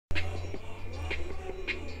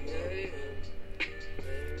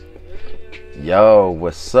Yo,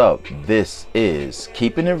 what's up? This is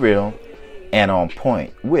Keeping It Real and On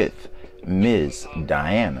Point with Ms.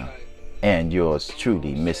 Diana and yours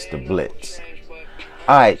truly, Mr. Blitz.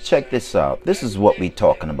 Alright, check this out. This is what we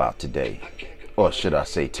talking about today. Or should I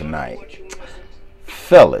say tonight.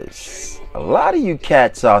 Fellas, a lot of you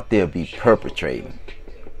cats out there be perpetrating.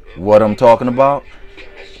 What I'm talking about?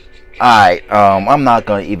 Alright, I'm not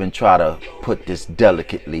going to even try to put this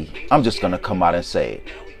delicately. I'm just going to come out and say it.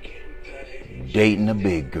 Dating a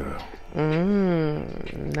big girl.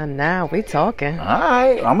 Now we talking.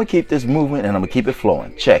 Alright, I'm gonna keep this moving and I'm gonna keep it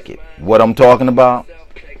flowing. Check it. What I'm talking about?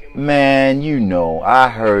 Man, you know, I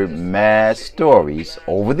heard mad stories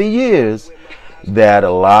over the years that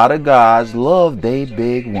a lot of guys love they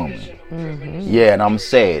big woman. Yeah, and I'm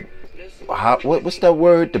saying, what's that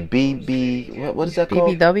word? The BB, what is that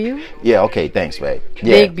called? BBW? Yeah, okay, thanks, babe.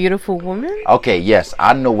 Yeah. Big beautiful woman? Okay, yes,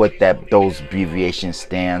 I know what those abbreviations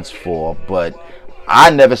stands for, but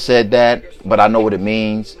I never said that, but I know what it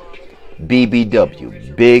means.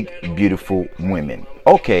 BBW, big beautiful women.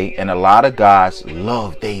 Okay, and a lot of guys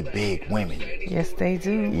love they big women. Yes, they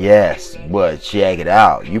do. Yes, but check it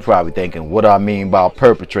out. You probably thinking, what I mean by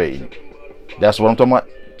perpetrating? That's what I'm talking about.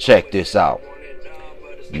 Check this out.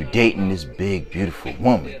 You dating this big beautiful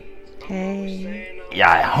woman. Hey. Y'all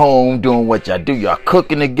at home doing what y'all do. Y'all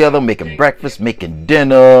cooking together, making breakfast, making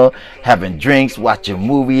dinner, having drinks, watching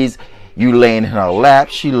movies. You laying in her lap,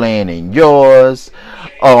 she laying in yours.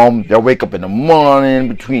 Y'all wake up in the morning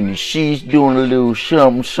between the sheets doing a little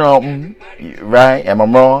something. Right? Am I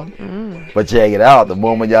wrong? But check it out. The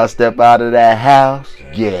moment y'all step out of that house,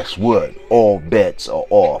 guess what? All bets are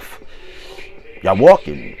off. Y'all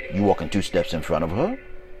walking. You walking 2 steps in front of her.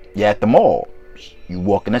 You're at the mall. You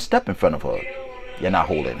walking a step in front of her. You're not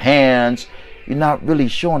holding hands. You're not really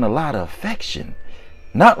showing a lot of affection.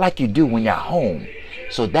 Not like you do when you're home.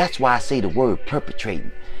 So that's why I say the word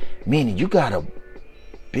perpetrating. Meaning you got a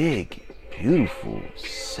big, beautiful,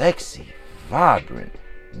 sexy, vibrant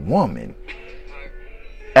woman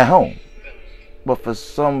at home. But for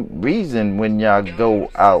some reason when y'all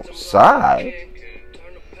go outside,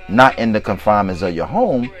 not in the confinements of your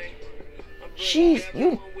home,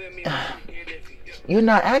 you're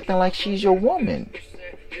not acting like she's your woman.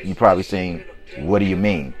 You're probably saying, what do you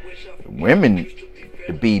mean? Women,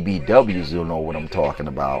 the BBWs don't know what I'm talking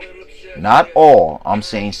about. Not all. I'm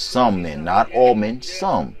saying some men. Not all men.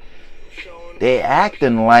 Some. They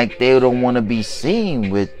acting like they don't want to be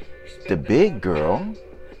seen with the big girl.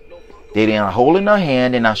 They're not holding her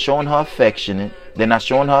hand. They're not showing her affection. They're not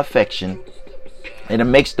showing her affection. And it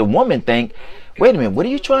makes the woman think, wait a minute, what are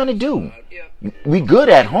you trying to do? We good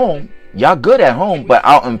at home. Y'all good at home. But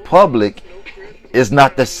out in public, it's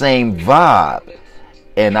not the same vibe.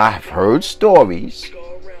 And I've heard stories.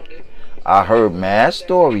 I heard mad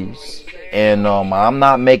stories. And I'm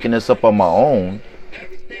not making this up on my own.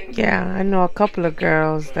 Yeah, I know a couple of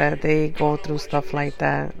girls that they go through stuff like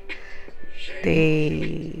that.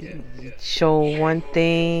 They show one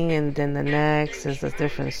thing and then the next is a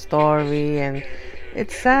different story. And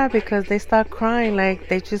it's sad because they start crying like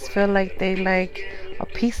they just feel like they like a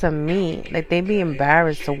piece of meat. Like they be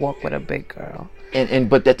embarrassed to walk with a big girl.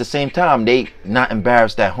 But at the same time, they not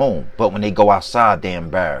embarrassed at home. But when they go outside, they're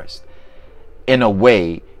embarrassed in a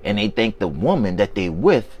way, and they think the woman that they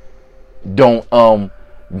with don't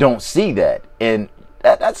see that, and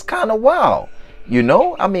that's kind of wild. You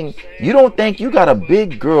know, I mean, you don't think you got a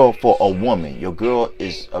big girl for a woman. Your girl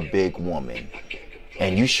is a big woman,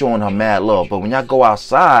 and you showing her mad love. But when y'all go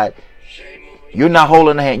outside, you're not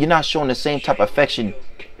holding her hand. You're not showing the same type of affection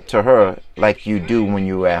to her like you do when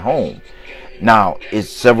you're at home. Now, it's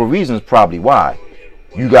several reasons probably why.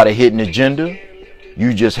 You got a hidden agenda.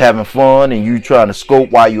 You just having fun and you trying to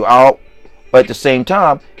scope while you out. But at the same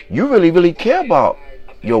time, you really, really care about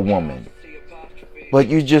your woman. But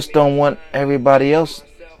you just don't want everybody else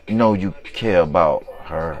to know you care about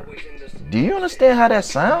her. Do you understand how that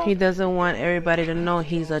sounds? He doesn't want everybody to know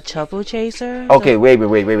he's a trouble chaser. Okay, wait,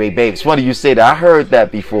 babe. It's funny you say that. I heard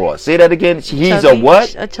that before. Say that again. He's a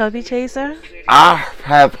what? A chubby chaser? I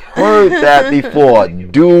have heard that before.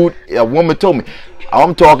 Dude, a woman told me.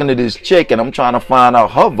 I'm talking to this chick and I'm trying to find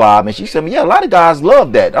out her vibe. And she said, yeah, a lot of guys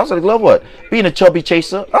love that. I was like, love what? Being a chubby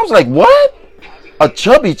chaser? I was like, what? A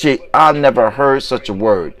chubby chaser? I never heard such a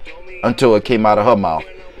word until it came out of her mouth.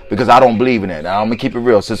 Because I don't believe in it. I'm going to keep it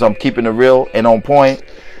real. Since I'm keeping it real and on point.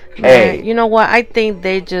 Man, hey. You know what? I think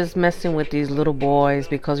they just messing with these little boys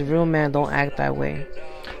because real men don't act that way.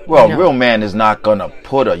 Well, real man is not going to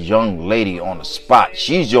put a young lady on the spot.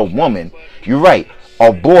 She's your woman. You're right.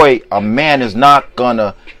 A man is not going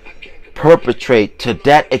to perpetrate to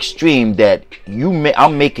that extreme that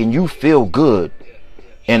I'm making you feel good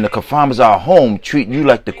in the confinements of our home, treating you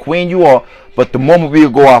like the queen you are, but the moment we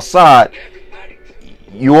go outside,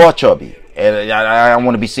 you are chubby. And I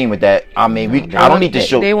want to be seen with that. I mean, I don't need to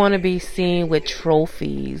show. They want to be seen with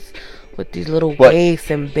trophies, with these little waists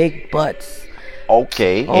and big butts.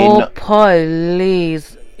 Okay. Oh,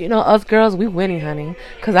 please. You know, us girls, we winning, honey.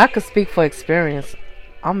 Because I could speak for experience.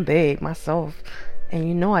 I'm big myself. And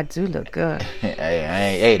you know I do look good.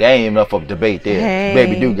 Hey, that ain't enough of debate there. Hey.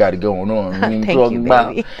 Baby do got it going on. Thank you,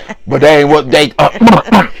 baby. But that ain't what they...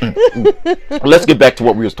 let's get back to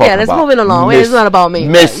what we was talking about. Yeah, let's move it along. It's not about me.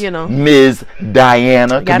 Miss, but, you know. Ms.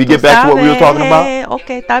 Diana. Can we get back to what we were talking about?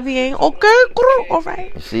 Okay, está bien. Okay, all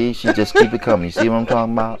right. See, she just keep it coming. You see what I'm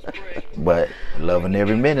talking about? But loving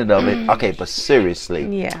every minute of it. Okay, but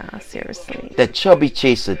seriously. Yeah, seriously. The chubby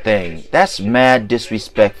chaser thing, that's mad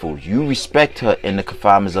disrespectful. You respect her in the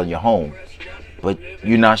confinements of your home, but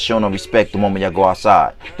you're not showing no respect the moment y'all go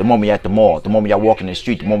outside, the moment you're at the mall, the moment y'all walking in the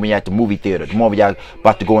street, the moment you're at the movie theater, the moment y'all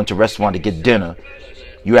about to go into a restaurant to get dinner.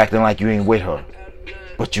 You acting like you ain't with her,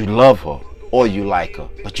 but you love her, or you like her,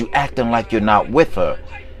 but you acting like you're not with her.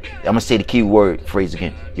 I'm gonna say the key word phrase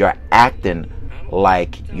again. You're acting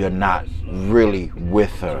like you're not really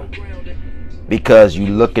with her because you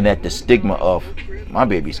looking at the stigma of my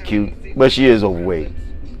baby's cute, but she is overweight.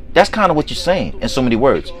 That's kind of what you're saying in so many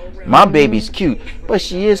words. My baby's cute, but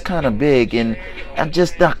she is kind of big, and I'm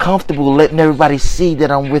just not comfortable letting everybody see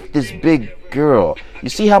that I'm with this big girl. You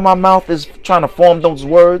see how my mouth is trying to form those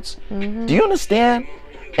words? Do you understand?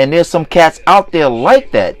 And there's some cats out there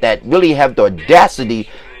like that really have the audacity,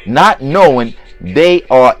 not knowing they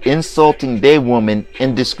are insulting their woman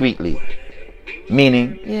indiscreetly.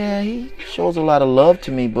 Meaning, yeah, he shows a lot of love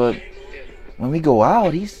to me, but when we go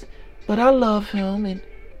out, but I love him, and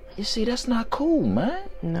you see, that's not cool, man.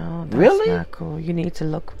 No, that's really not cool. You need to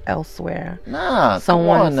look elsewhere. Nah,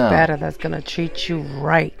 someone's better that's gonna treat you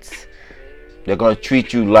right. They're gonna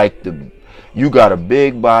treat you like you got a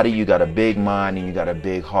big body, you got a big mind, and you got a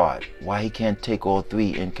big heart. Why he can't take all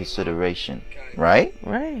three in consideration, right?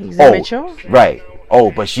 Right. He's immature. Right.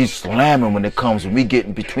 Oh, but she's slamming when it comes when we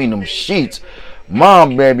getting between them sheets.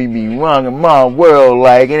 Mom baby be wrong in my world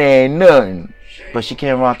like it ain't nothing. But she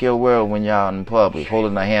can't rock your world when y'all in public,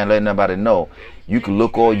 holding her hand, letting everybody know. You can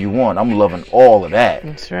look all you want. I'm loving all of that.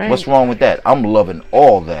 That's right. What's wrong with that? I'm loving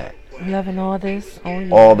all that. Loving all this. Oh,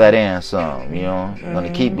 yeah. All that and some, you know. I'm going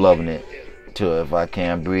to keep loving it till if I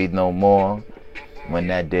can't breathe no more. When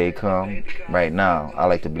that day come. Right now, I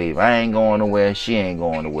like to believe I ain't going nowhere. She ain't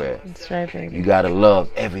going nowhere. That's right, baby. You got to love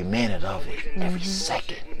every minute of it. Every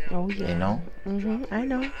second. Oh, yeah. You know? I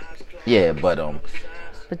know. Yeah, but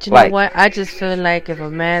you know what? I just feel like if a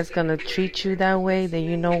man's gonna treat you that way, then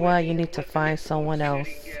you know what? You need to find someone else.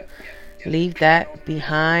 Leave that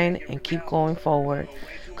behind and keep going forward.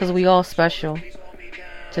 Because we all special.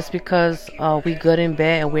 Just because we good in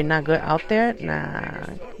bed and we're not good out there,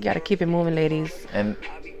 nah. You gotta keep it moving, ladies.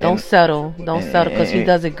 Don't settle. Don't settle because he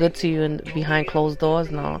does it good to you and behind closed doors.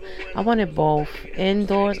 No. I want it both.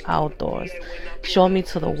 Indoors, outdoors. Show me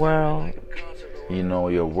to the world. You know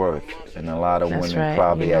your worth, and a lot of women right.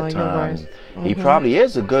 probably at times he probably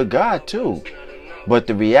is a good guy too, but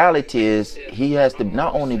the reality is he has to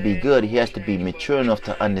not only be good, he has to be mature enough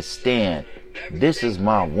to understand this is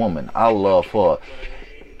my woman. I love her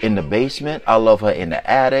in the basement, I love her in the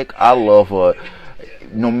attic, I love her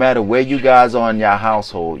no matter where you guys are in your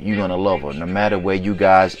household. You're gonna love her no matter where you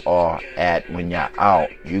guys are at. When you're out,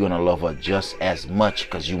 you're gonna love her just as much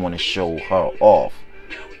because you want to show her off.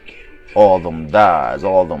 All them thighs,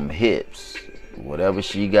 all them hips, whatever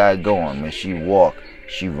she got going. When she walk,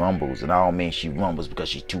 she rumbles. And I don't mean she rumbles because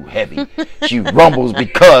she's too heavy. She rumbles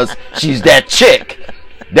because she's that chick.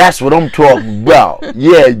 That's what I'm talking about.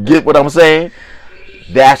 Yeah, get what I'm saying?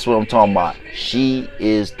 That's what I'm talking about. She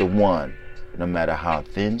is the one. No matter how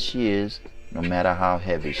thin she is, no matter how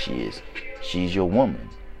heavy she is, she's your woman.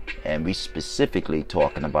 And we specifically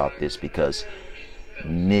talking about this because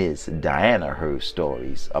Ms. Diana heard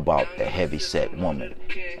stories about the heavy-set woman,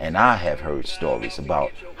 and I have heard stories about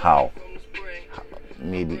how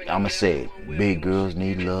maybe I'm gonna say it, big girls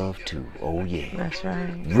need love too. Oh yeah, that's right.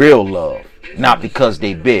 Real love, not because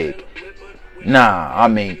they big. Nah, I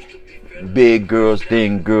mean big girls,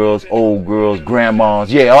 thin girls, old girls,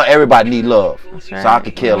 grandmas. Yeah, everybody need love. That's right. So I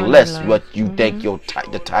could care less what you think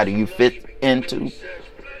the title you fit into.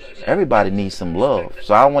 Everybody needs some love.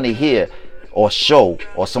 So I want to hear or show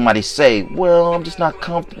or somebody say, well, I'm just not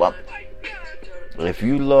comfortable. If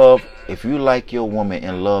you like your woman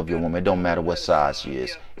and love your woman, it don't matter what size she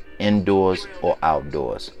is, indoors or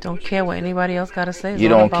outdoors. Don't care what anybody else got to say. You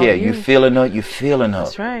don't care. You feeling her, you feeling her.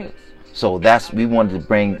 That's right. So we wanted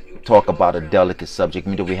to talk about a delicate subject.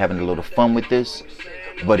 We know we're having a little fun with this,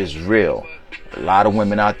 but it's real. A lot of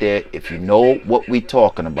women out there, if you know what we're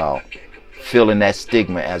talking about, feeling that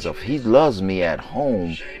stigma as of he loves me at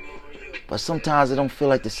home, but sometimes it don't feel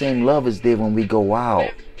like the same love is there when we go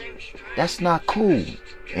out. That's not cool,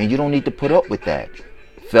 and you don't need to put up with that.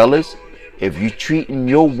 Fellas, if you treating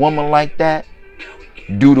your woman like that,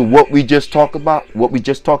 due to what we just talked about,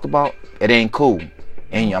 it ain't cool.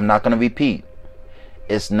 And I'm not gonna repeat.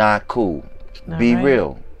 It's not cool. Be right.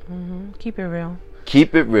 real. Keep it real.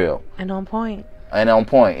 Keep it real. And on point. And on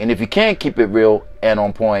point. And if you can't keep it real and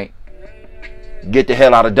on point, get the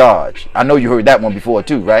hell out of Dodge. I know you heard that one before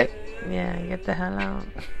too, right? Yeah, get the hell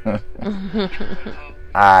out.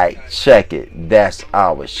 Alright, check it. That's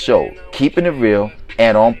our show. Keeping it real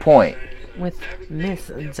and on point. With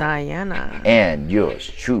Miss Diana. And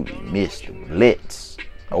yours truly, Mr. Blitz.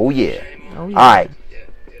 Oh yeah. Oh yeah. Alright.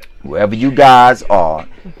 Wherever you guys are,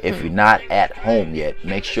 if you're not at home yet,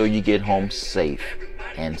 make sure you get home safe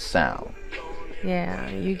and sound. Yeah,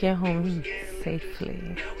 you get home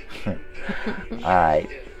safely. Alright.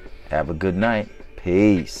 Have a good night.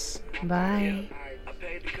 Peace. Bye.